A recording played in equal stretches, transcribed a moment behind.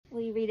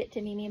it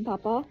to Mimi and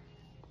Papa.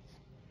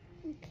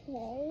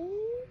 Okay.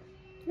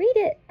 Read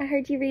it. I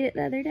heard you read it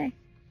the other day.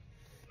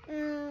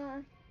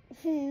 No,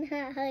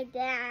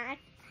 Dad.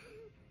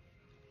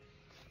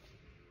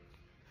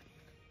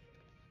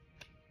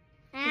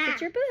 Look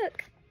at your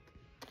book.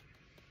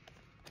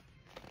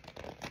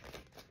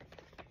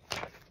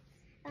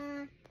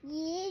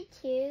 You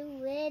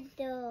too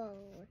little.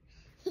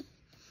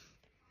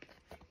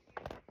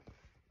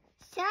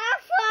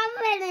 Stop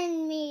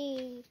following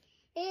me.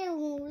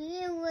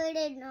 We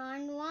wouldn't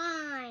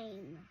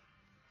online.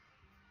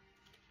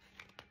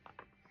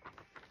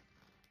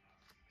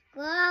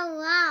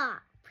 Grow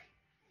up.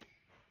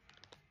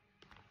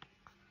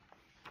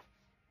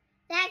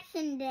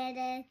 Jackson did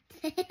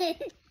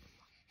it.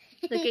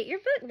 Look at your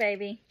book,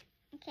 baby.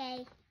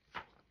 Okay.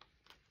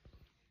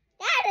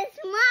 That is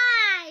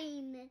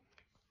mine.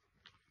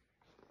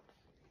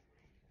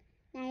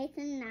 Nice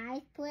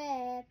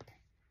trip.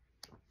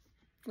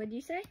 What'd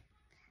you say?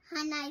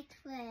 A nice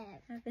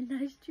trip. Have a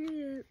nice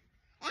trip.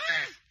 Ah!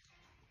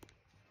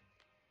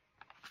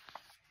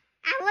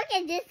 Ah, look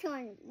at this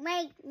one.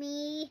 Make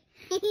me.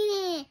 He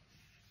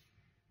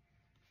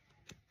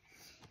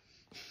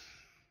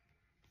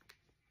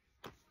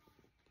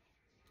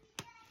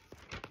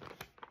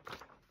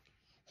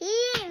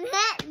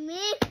hit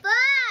me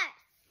first.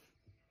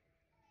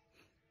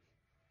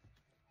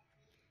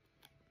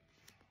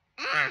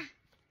 Ah.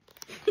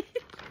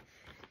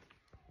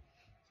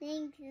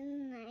 Thanks,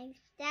 nice.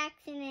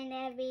 Jackson and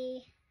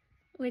Abby.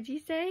 What'd you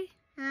say?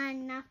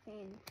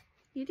 Nothing.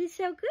 You did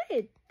so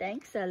good.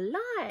 Thanks a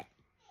lot.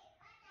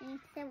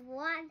 Thanks a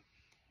lot,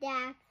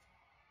 Jack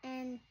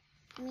and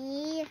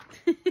me.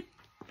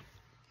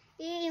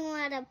 You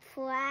want to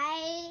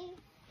play?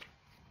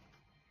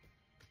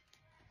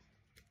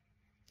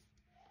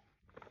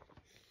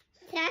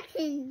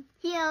 Jackson,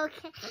 you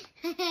okay?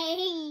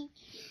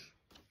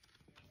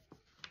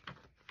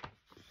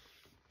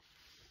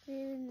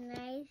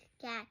 Nice,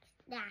 Jackson.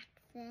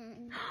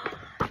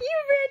 You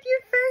read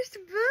your first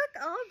book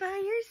all by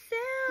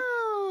yourself.